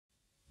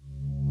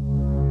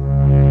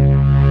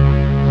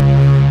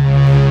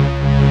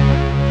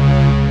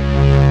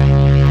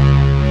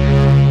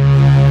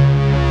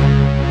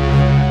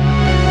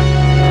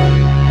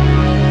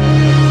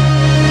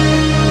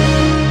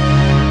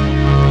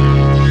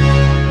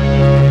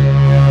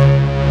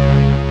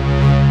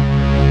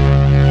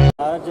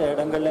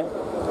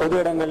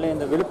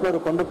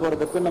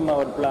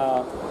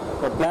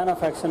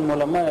Instruction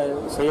மூலமாக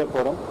செய்ய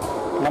போகிறோம்.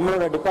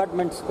 நம்மளோட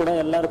டிபார்ட்மெண்ட்ஸ் கூட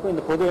எல்லாருக்கும்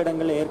இந்த பொது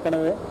இடங்களில்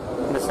ஏற்கனவே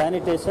இந்த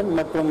சானிடேஷன்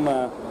மற்றும்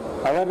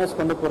அவேர்னஸ்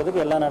கொண்டு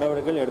போகிறதுக்கு எல்லா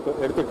நடவடிக்கைகளும்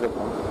எடுத்துகிட்டு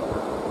இருக்கோம்.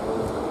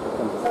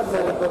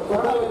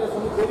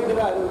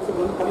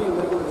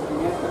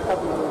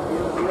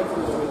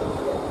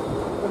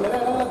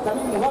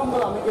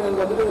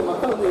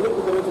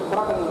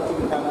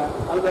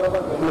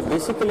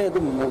 பேசிக்கலி அது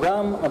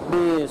முகாம்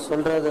அப்படி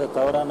சொல்றது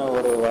தவறான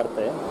ஒரு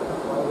வார்த்தை.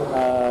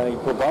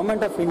 இப்போ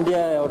கவர்மெண்ட் ஆஃப்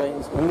இந்தியாவோட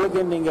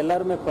உங்களுக்கு நீங்கள்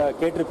எல்லாருமே இப்போ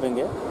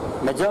கேட்டிருப்பீங்க,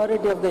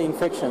 majority of the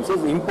infections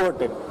is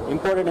imported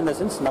in the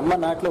sense நம்ம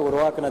நாட்டில்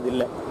உருவாக்குனது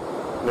இல்லை.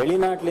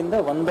 வெளிநாட்டிலேருந்து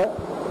வந்த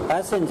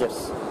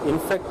பேசஞ்சர்ஸ்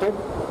இன்ஃபெக்டட்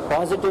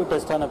பாசிட்டிவ்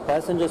டெஸ்டான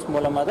பேசஞ்சர்ஸ்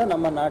மூலமாக தான்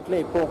நம்ம நாட்டில்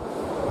இப்போது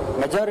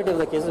மெஜாரிட்டி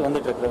ஆஃப் த கேஸஸ்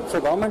வந்துட்டு இருக்கு. So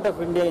government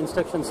of India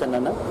instructions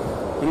என்னென்னா,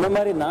 இந்த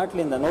மாதிரி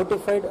நாட்டிலேருந்து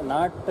நோட்டிஃபைடு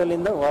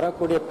நாட்டிலேருந்து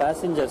வரக்கூடிய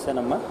பேசஞ்சர்ஸை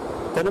நம்ம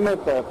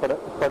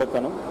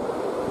தனிமைப்படுத்தணும்.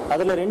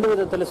 அதில் 2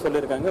 விதத்தில்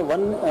சொல்லியிருக்காங்க.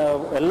 ஒன்,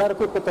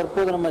 எல்லாருக்கும் இப்போ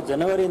தற்போது நம்ம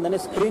ஜனவரி தானே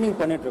ஸ்க்ரீனிங்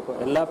பண்ணிட்டு இருக்கோம்.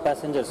 எல்லா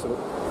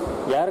பேசஞ்சர்ஸுக்கும்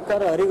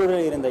யாருக்காரும் அறிகுறி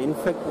இருந்த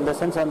இன்ஃபெக்ட் இந்த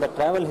சென்ஸ் அந்த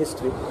ட்ராவல்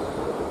ஹிஸ்ட்ரி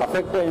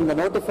அஃபெக்ட் இந்த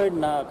நோட்டிஃபைடு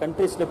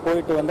கண்ட்ரீஸில்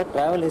போயிட்டு வந்த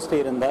ட்ராவல் ஹிஸ்ட்ரி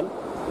இருந்தால்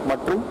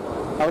மற்றும்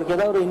அவருக்கு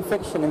ஏதாவது ஒரு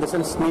இன்ஃபெக்ஷன் இந்த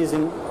sense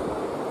sneezing,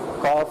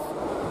 cough,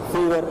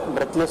 fever,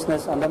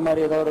 breathlessness அந்த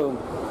மாதிரி ஏதாவது ஒரு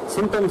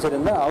சிம்டம்ஸ்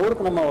இருந்தால்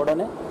அவருக்கு நம்ம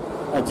உடனே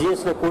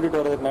ஜிஎஸ்டியில் கூட்டிகிட்டு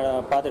வரதுக்கு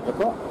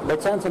பார்த்துட்ருக்கோம். பை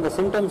சான்ஸ் இந்த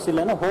சிம்டம்ஸ்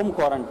இல்லைன்னா ஹோம்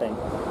குவாரண்டைன்,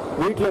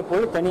 வீட்டில்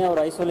போய் தனியாக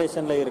ஒரு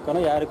ஐசோலேஷனில்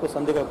இருக்கணும், யாருக்கும்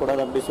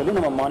சந்திக்கக்கூடாது அப்படி சொல்லி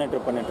நம்ம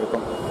மானிட்டர்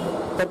பண்ணிகிட்ருக்கோம்.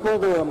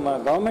 தற்போது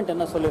கவர்மெண்ட்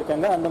என்ன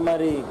சொல்லியிருக்காங்க, அந்த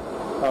மாதிரி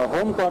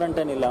ஹோம்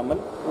குவாரண்டைன்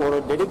இல்லாமல் ஒரு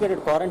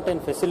டெடிகேட்டட்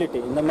குவாரண்டைன்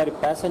ஃபெசிலிட்டி இந்த மாதிரி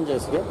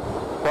பேசஞ்சர்ஸ்க்கு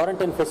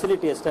குவாரண்டைன்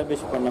ஃபெசிலிட்டி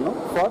எஸ்டாப்ளிஷ் பண்ணணும்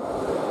for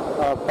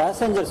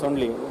passengers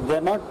only.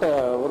 There not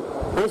ஒரு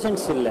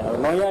பேஷண்ட்ஸ் இல்லை,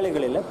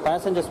 நோயாளிகள் இல்லை,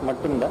 பேசஞ்சர்ஸ்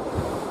மட்டும்தான்.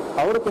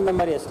 அவருக்கு இந்த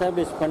மாதிரி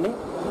எஸ்டாப்ளிஷ் பண்ணி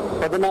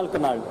 14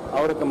 நாள்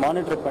அவருக்கு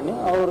மானிட்டர் பண்ணி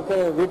அவருக்கு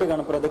வீட்டுக்கு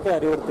அனுப்புறதுக்கு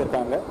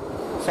அறிவுறுத்திருக்காங்க.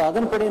 ஸோ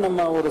அதன்படி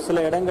நம்ம ஒரு சில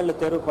இடங்களில்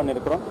தேர்வு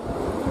பண்ணியிருக்கிறோம்.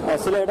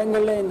 சில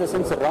இடங்களில் இந்த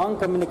சென்ஸ் ராங்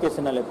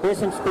கம்யூனிகேஷனால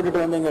பேஷண்ட்ஸ்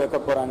கூட்டிகிட்டு வந்து இங்கே வைக்க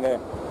போகிறாங்க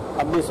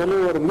அப்படி சொல்லி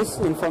ஒரு மிஸ்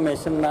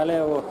இன்ஃபர்மேஷன்னாலே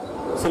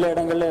சில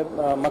இடங்களில்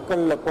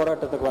மக்கள்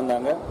போராட்டத்துக்கு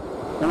வந்தாங்க.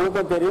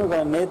 உங்களுக்கும் தெரியும்,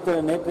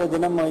 நேற்று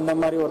தினம் இந்த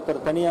மாதிரி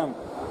ஒருத்தர்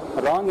தனியாக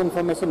ராங்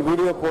இன்ஃபர்மேஷன்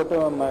வீடியோ போட்டு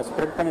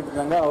ஸ்ப்ரெட் பண்ணிட்டு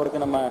இருந்தாங்க. அவருக்கு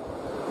நம்ம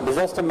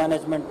டிசாஸ்டர்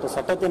மேனேஜ்மெண்ட்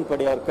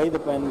சட்டத்தின்படி அவர் கைது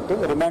பண்ணிட்டு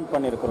ரிமாண்ட்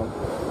பண்ணியிருக்கிறோம்.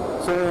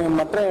 ஸோ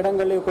மற்ற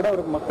இடங்கள்லேயும் கூட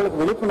அவருக்கு மக்களுக்கு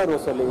விழிப்புணர்வு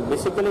சொல்லி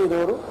பேசிக்கலி இது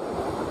ஒரு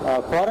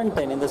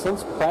குவாரண்டைன் இந்த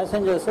சென்ஸ்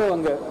பேசஞ்சர்ஸு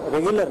அங்கே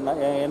ரெகுலர்னா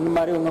என்ன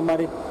மாதிரி உங்கள்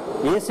மாதிரி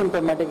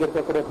ஏசிம்டமேட்டிக்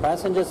இருக்கக்கூடிய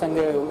பேசஞ்சர்ஸ்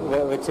அங்கே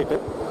வச்சுட்டு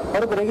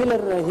அவருக்கு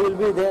ரெகுலர் ஹீல்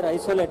பி தேர்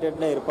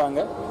ஐசோலேட்டடில் இருப்பாங்க.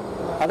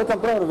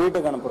 அதுக்கப்புறம் அவர்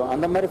வீட்டுக்கு அனுப்புகிறோம்.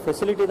 அந்த மாதிரி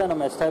ஃபெசிலிட்டி தான்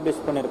நம்ம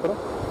எஸ்டாப்ளிஷ் பண்ணியிருக்கிறோம்.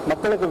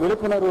 மக்களுக்கு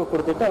விழிப்புணர்வு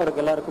கொடுத்துட்டு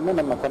அவருக்கு எல்லாருக்குமே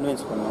நம்ம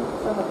கன்வின்ஸ் பண்ணுவோம்.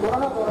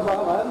 கொரோனா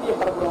தொடர்பாக வதந்தியை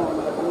பரப்புறோம்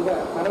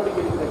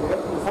நடவடிக்கை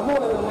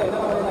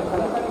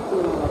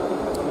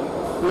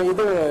இல்லை,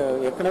 இது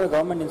ஏற்கனவே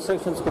கவர்மெண்ட்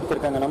இன்ஸ்ட்ரக்ஷன்ஸ்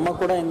கொடுத்துருக்காங்க. நம்ம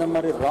கூட இந்த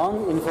மாதிரி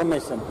ராங்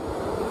இன்ஃபர்மேஷன்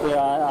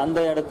அந்த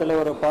இடத்துல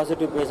ஒரு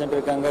பாசிட்டிவ் பேஷண்ட்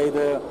இருக்காங்க,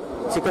 இது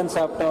சிக்கன்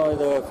சாப்பிட்டோம்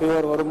இது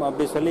ஃபீவர் வரும்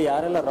அப்படி சொல்லி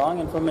யாரெல்லாம்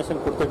ராங்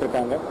இன்ஃபர்மேஷன்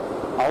கொடுத்துட்ருக்காங்க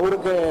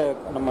அவருக்கு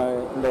நம்ம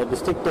இந்த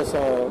டிஸ்ட்ரிக்ட்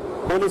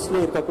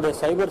போலீஸ்லேயே இருக்கக்கூடிய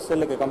சைபர்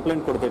செல்லுக்கு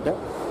கம்ப்ளைண்ட் கொடுத்துட்டு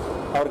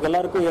அவருக்கு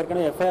எல்லாருக்கும்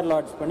ஏற்கனவே எஃப்ஐஆர்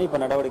லாட்ஜ் பண்ணி இப்போ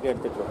நடவடிக்கை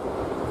எடுத்துகிட்டு இருக்கோம்.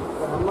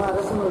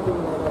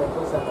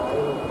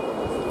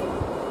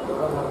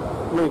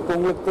 இல்லை, இப்போ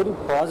உங்களுக்கு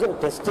தெரியும்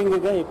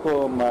டெஸ்டிங்குக்கு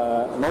இப்போது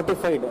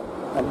நோட்டிஃபைடு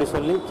அப்படி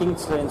சொல்லி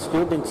கிங்ஸ்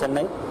இன்ஸ்டியூட் இன்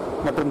சென்னை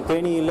மற்றும்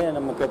தேனியில்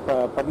நமக்கு இப்போ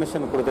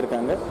பர்மிஷன்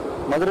கொடுத்துருக்காங்க.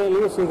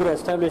 மதுரையிலேயே சீக்கிரம்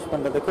எஸ்டாப்ளிஷ்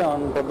பண்ணுறதுக்கு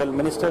ஆனரபிள்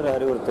மினிஸ்டர்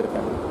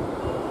அறிவுறுத்திருக்காங்க.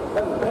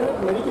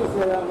 மெடிக்கல்ஸ்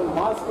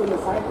மாஸ்க் இல்லை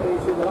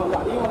சானிடைசர் இதெல்லாம் வந்து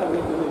அதிகமான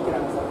விலைக்கு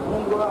விற்கிறாங்க சார்.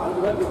 3 ரூபா 5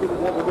 ரூபா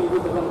விற்கிறது அப்படி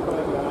 20 ரூபா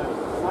வைக்கிறாங்க.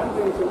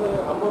 சானிடைசர் வந்து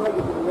 50 ரூபா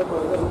விற்கிறது இப்போ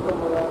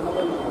 150 ரூபா அந்த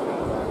மாதிரி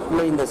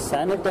இல்லை. இந்த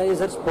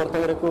சானிடைசர்ஸ் பொறுத்த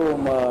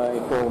வரைக்கும்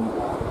இப்போ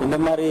இந்த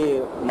மாதிரி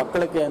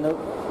மக்களுக்கு அந்த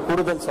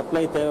கூடுதல்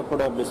சப்ளை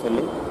தேவைப்படும் அப்படி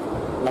சொல்லி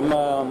நம்ம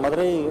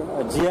மதுரை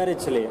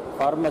ஜிஆர்ஹெச்லேயே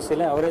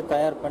ஃபார்மசியில் அவரே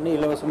தயார் பண்ணி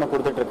இலவசமாக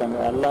கொடுத்துட்ருக்காங்க.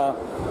 எல்லா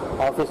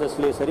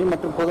ஆஃபீஸர்ஸ்லேயும் சரி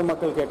மற்றும்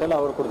பொதுமக்கள் கேட்டாலும்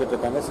அவர்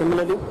கொடுத்துட்ருக்காங்க.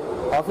 Similarly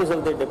office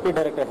of the deputy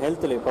director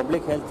ஹெல்த்லேயும்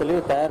public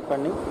ஹெல்த்லேயும் தயார்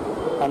பண்ணி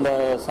அந்த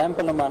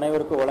சாம்பிள் நம்ம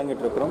அனைவருக்கும்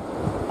வழங்கிட்டு இருக்கிறோம்.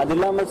 அது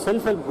இல்லாமல்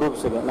செல்ஃப் ஹெல்ப்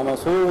குரூப்ஸுக்கு நம்ம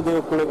சுய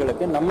உதவி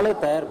குழுக்களுக்கு நம்மளே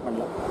தயார்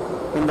பண்ணலாம்.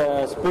 இந்த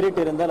ஸ்பிரிட்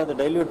இருந்தால் அதை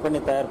டைல்யூட் பண்ணி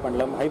தயார்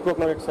பண்ணலாம்.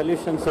 ஹைப்போக்ளோரைட்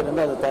சொல்யூஷன்ஸ்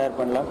இருந்தால் அதை தயார்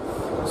பண்ணலாம்.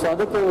 ஸோ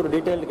அதுக்கு ஒரு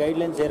டீட்டெயில்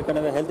கைட்லைன்ஸ்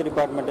ஏற்கனவே ஹெல்த்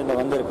டிபார்ட்மெண்ட்டில்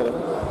வந்திருக்கிறது.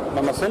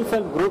 நம்ம செல்ஃப்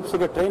ஹெல்ப்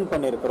குரூப்ஸுக்கு ட்ரெயின்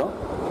பண்ணியிருக்கிறோம்.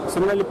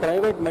 Similarly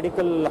private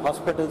medical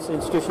hospitals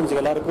institutions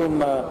எல்லாருக்கும்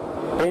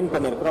ட்ரெயின்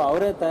பண்ணியிருக்கிறோம்.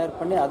 அவரே தயார்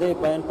பண்ணி அதை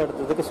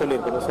பயன்படுத்துறதுக்கு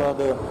சொல்லியிருக்கிறோம். ஸோ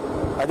அது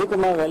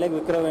அதிகமாக விலைக்கு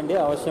விற்க வேண்டிய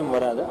அவசியம்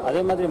வராது.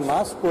 அதே மாதிரி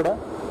மாஸ்க் கூட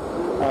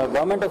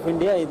கவர்மெண்ட் ஆஃப்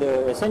இந்தியா இது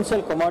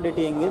எசென்ஷியல்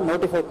கமாடிட்டி எங்கே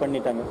நோட்டிஃபை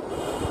பண்ணிட்டாங்க.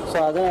 ஸோ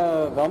அதை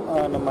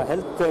நம்ம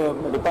ஹெல்த்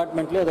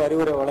டிபார்ட்மெண்ட்லேயே அது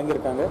அறிவுரை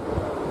வழங்கியிருக்காங்க.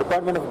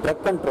 டிபார்ட்மெண்ட் ஆஃப்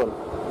ட்ரக் கண்ட்ரோல்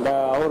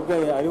அவருக்கு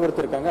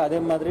அறிவுறுத்திருக்காங்க. அதே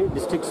மாதிரி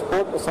district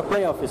sport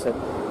supply officer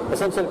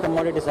essential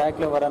commodities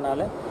ஆக்டில்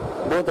வரனால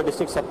போத்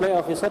டிஸ்ட்ரிக்ட் சப்ளை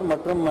ஆஃபீஸர்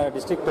மற்றும்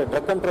district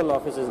drug control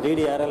officers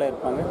DD யாரெல்லாம்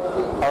இருப்பாங்க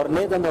அவர்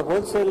நேற்று அந்த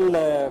ஹோல்சேல்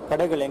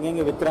கடைகள்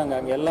எங்கெங்கே விற்றுறாங்க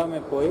அங்கே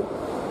எல்லாமே போய்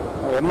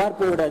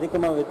எம்ஆர்பி விட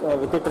அதிகமாக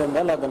வித்துட்டு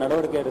இருந்தால் அந்த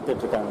நடவடிக்கை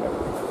எடுத்துகிட்டு இருக்காங்க.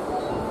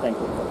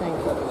 தேங்க்யூ.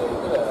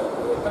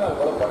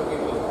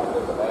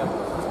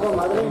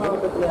 மதுரை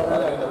மாவட்டத்தில்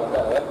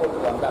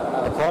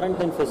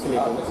குவாரண்டைன்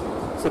ஃபெசிலிட்டி.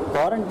 ஸோ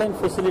குவாரண்டைன்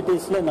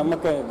ஃபெசிலிட்டிஸில்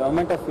நமக்கு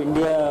கவர்மெண்ட் ஆஃப்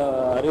இந்தியா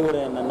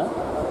அறிவுரை என்னென்னா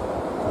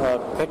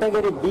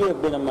கேட்டகரி பி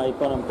அப்படி நம்ம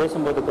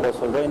பேசும்போது கூட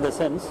சொல்கிறோம். இந்த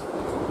சென்ஸ்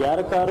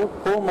யாருக்காரும்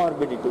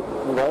கோமார்பிடிட்டி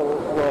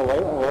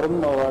வரும்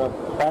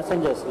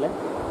பேசஞ்சர்ஸில்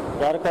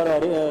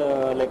யாருக்காரும்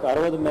லைக்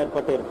 60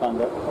 மேற்பட்டு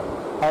இருப்பாங்க,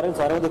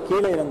 ஆர்எல்ஸ் 60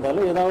 கீழே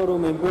இருந்தாலும் ஏதாவது ஒரு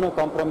இம்யூனோ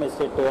காம்ப்ரமைஸ்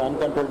செட்டு,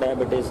 அன்கண்ட்ரோல்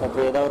டயபெட்டிஸ்,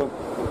 அப்புறம் ஏதாவது ஒரு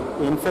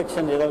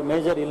இன்ஃபெக்ஷன், ஏதாவது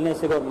மேஜர்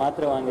இல்னஸுக்கு ஒரு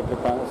மாத்திரை வாங்கிட்டு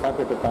இருப்பாங்க,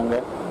 சாப்பிட்டுட்டு இருப்பாங்க,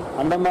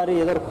 அந்த மாதிரி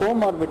ஏதோ ஒரு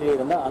கோமார்பிடிட்டி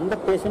இருந்தால் அந்த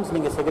பேஷண்ட்ஸ்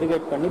நீங்கள்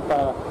செக்ரிகேட் பண்ணி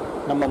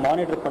நம்ம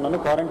மானிட்டர்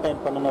பண்ணணும்,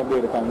 குவாரண்டைன் பண்ணணும்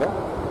அப்படி இருக்காங்க.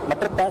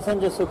 மற்ற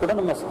பேசஞ்சர்ஸு கூட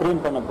நம்ம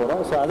ஸ்க்ரீன் பண்ண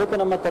போகிறோம். ஸோ அதுக்கு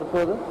நம்ம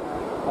தற்போது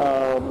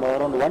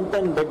அரௌண்ட்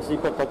 110 பெட்ஸ்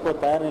இப்போ தற்போது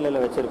தயார்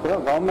நிலையில்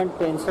வச்சுருக்கிறோம்.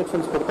 கவர்மெண்ட்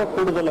இன்ஸ்ட்ரக்ஷன்ஸ் கொடுத்தா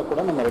கூடுதலாக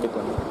கூட நம்ம ரெடி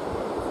பண்ணுவோம்.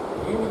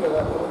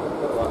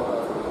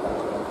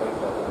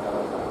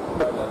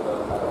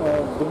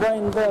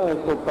 துபாயிலிருந்து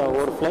இப்போ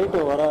ஒரு ஃப்ளைட்டு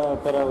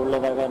பெற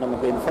உள்ளதாக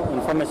நமக்கு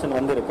இன்ஃபர்மேஷன்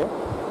வந்திருக்கு.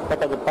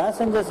 பட் அது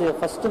பேசஞ்சர்ஸ்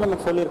ஃபஸ்ட்டு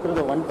நமக்கு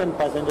சொல்லியிருக்கிறது 110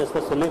 பேசஞ்சர்ஸ்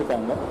தான்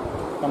சொல்லியிருக்காங்க.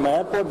 நம்ம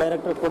ஏர்போர்ட்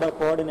டைரக்டர் கூட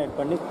கோஆர்டினேட்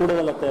பண்ணி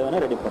கூடுதலாக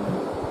தேவைன்னா ரெடி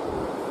பண்ணுவோம்.